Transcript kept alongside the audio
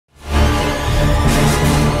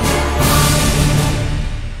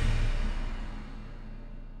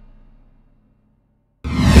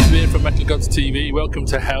to TV. Welcome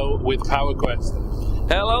to Hell with Powerquest.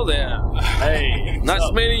 Hello there. Hey.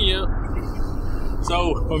 Nice meeting you.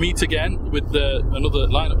 So, we meet again with another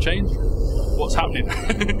lineup change. What's happening?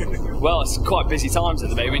 Well, it's quite busy times at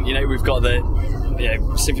the moment. You know, we've got the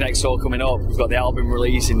Symphony X tour coming up. We've got the album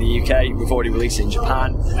release in the UK. We've already released it in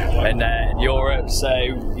Japan and in Europe. So,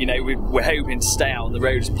 you know, we're hoping to stay out on the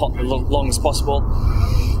road as long as possible.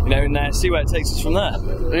 You know, and see where it takes us from there.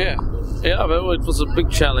 Yeah, well, it was a big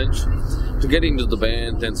challenge to get into the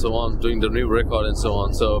band and so on, doing the new record and so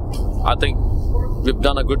on. So I think we've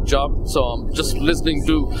done a good job. So I'm just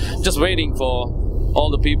waiting for all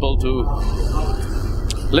the people to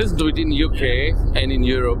listen to it in the UK and in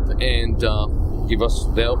Europe and give us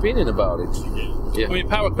their opinion about it. Yeah. I mean,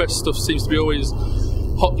 Powerquest stuff seems to be always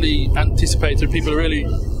hotly anticipated. People are really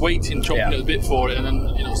waiting, chomping at the bit for it, and then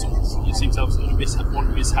you seem to have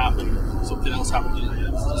one mishap and something else happened.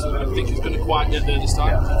 So I think it's going to quite get there this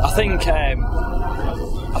time. Yeah.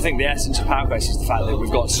 I think the essence of Powerquest is the fact that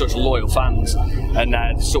we've got such loyal fans, and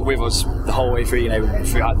they're stuck with us the whole way through. You know,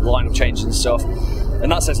 throughout the lineup changes and stuff,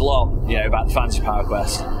 and that says a lot, you know, about the fans of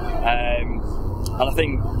Powerquest. And I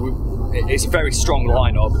think it's a very strong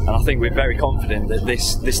lineup, and I think we're very confident that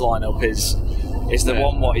this lineup is the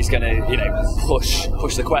one what is going to, you know, push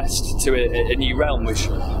the Quest to a new realm which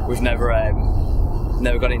we've never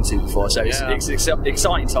got into before. So it's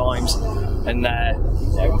exciting times, and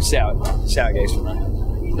we'll see how it goes from there.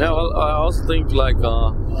 Yeah, well, I also think like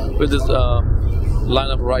with this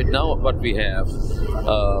lineup right now, what we have,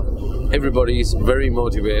 everybody's very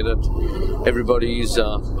motivated. Everybody's,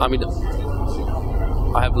 I mean,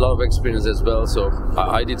 I have a lot of experience as well, so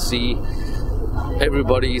I did see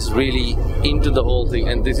everybody is really into the whole thing,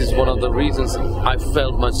 and this is one of the reasons I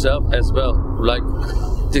felt myself as well. Like,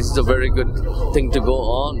 this is a very good thing to go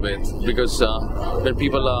on with, because when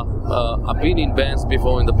people have been in bands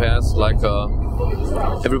before in the past, like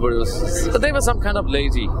everybody they were some kind of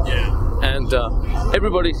lazy, and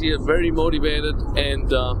everybody's here very motivated,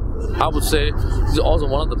 and I would say this is also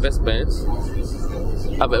one of the best bands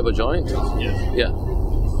I've ever joined. Yeah.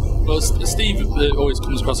 Well, Steve always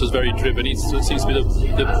comes across as very driven. He seems to be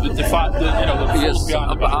the fact that, the force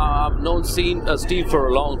behind the band. I've known Steve for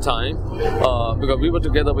a long time because we were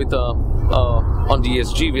together with on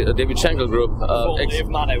DSG with David Schenkel group. Formerly of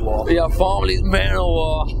Manowar. Yeah, formerly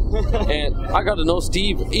Manowar. And I got to know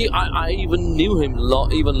Steve. I even knew him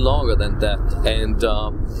even longer than that. And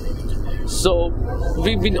so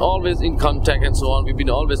we've been always in contact and so on. We've been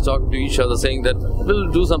always talking to each other, saying that we'll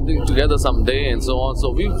do something together someday and so on.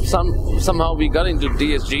 So somehow we got into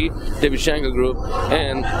DSG, David Schenkel group,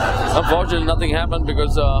 and unfortunately nothing happened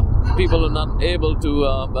because people were not able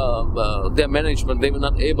to, their management, they were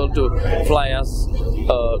not able to fly us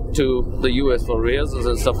to the US for rehearsals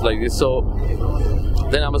and stuff like this. So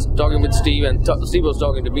then I was talking with Steve, and Steve was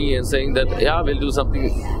talking to me and saying that, yeah, we'll do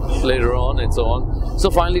something later on and so on. So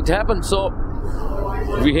finally it happened. So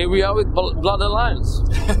here we are with Blood Alliance.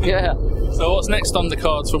 Yeah. So what's next on the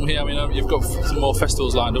cards from here? I mean, you've got some more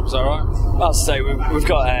festivals lined up, is that right? Well, so we've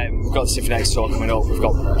got the Symphony X tour coming up. We've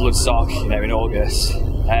got Bloodstock, in August.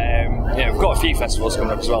 We've got a few festivals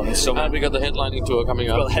coming up as well in the summer. And we got the headlining tour coming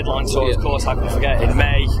up. We've got the headline tour, of course, how can I forget, in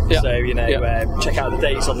May. Yeah. So, check out the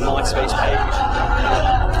dates on the MySpace page.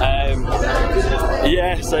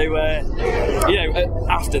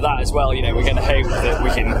 After that as well, we're going to hope that we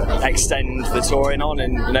can extend the touring on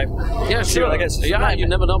and, see what that gets. Yeah, you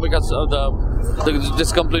never know, because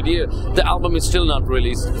this complete year, the album is still not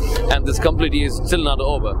released, and this complete year is still not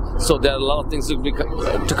over. So there are a lot of things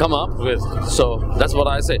to come up with. So that's what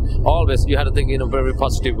I say. Always, you have to think in a very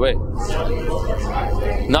positive way,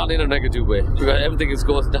 not in a negative way, because everything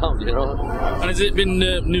goes down, And has it been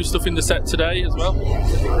new stuff in the set today as well?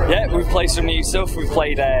 Yeah, we've played some new stuff. We've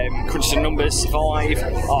played Crunch Some Numbers, Survive.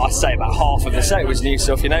 I'd say about half of the set was new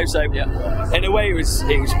stuff, So in a way, it was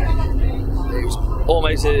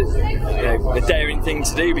almost a daring thing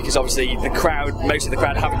to do, because obviously most of the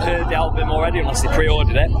crowd haven't heard the album already unless they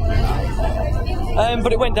pre-ordered it.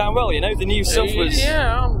 But it went down well, the new stuff was...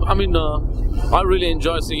 Yeah, I mean, I really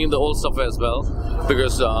enjoy singing the old stuff as well,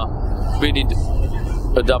 because we did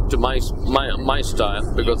adapt to my style,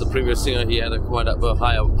 because the previous singer, he had quite a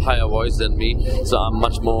higher voice than me, so I'm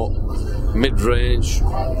much more mid-range,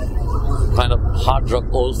 kind of hard rock,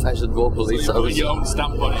 old-fashioned vocalist. So you put your own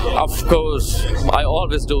stamp on it. Of course, I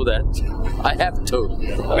always do that. I have to.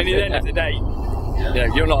 I mean, at the end of the day,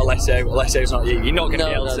 you're not a Lesso. Lesso's not you. You're not going to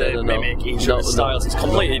be able to mimic each other's styles. It's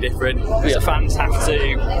completely different. So fans have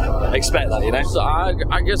to expect that, So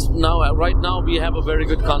I guess right now we have a very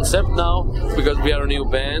good concept now because we are a new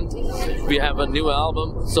band. We have a new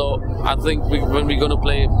album. So I think when we're going to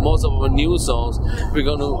play most of our new songs, we're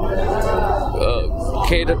going to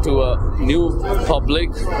cater to a new public,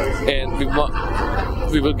 and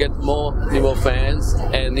we will get newer fans,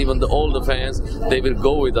 and even the older fans, they will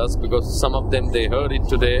go with us because some of them, they heard it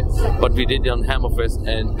today, but we did it on Hammerfest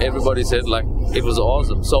and everybody said like it was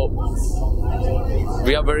awesome. So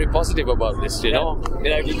we are very positive about this, you know.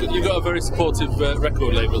 You've got a very supportive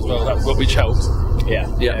record label as well, that's which helps.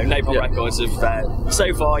 Napalm Records have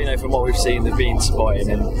so far, from what we've seen, they've been supporting,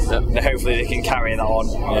 and hopefully they can carry that on,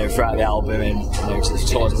 throughout the album and to the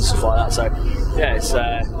tours and stuff like that. So it's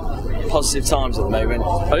positive times at the moment.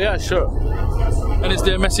 Oh yeah, sure. And is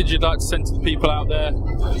there a message you'd like to send to the people out there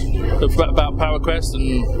about Powerquest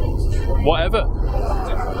and whatever?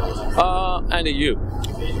 And you.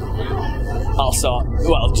 I'll start.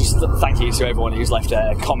 Well, just thank you to everyone who's left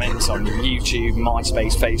comments on YouTube,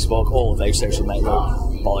 MySpace, Facebook, all of those social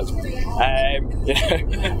networks.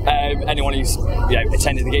 Anyone who's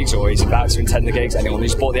attended the gigs or is about to attend the gigs, anyone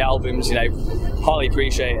who's bought the albums, highly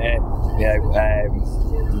appreciate it.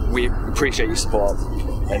 We appreciate your support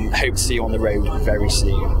and hope to see you on the road very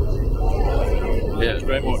soon. Yeah,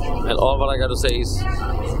 very much. And all what I got to say is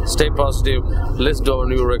stay positive, listen to our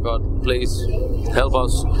new record, please help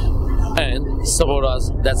us and support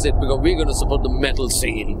us. That's it, because we're going to support the metal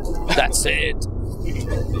scene. That's it.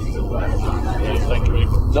 Thank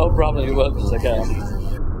you. No problem, you're welcome. Take care.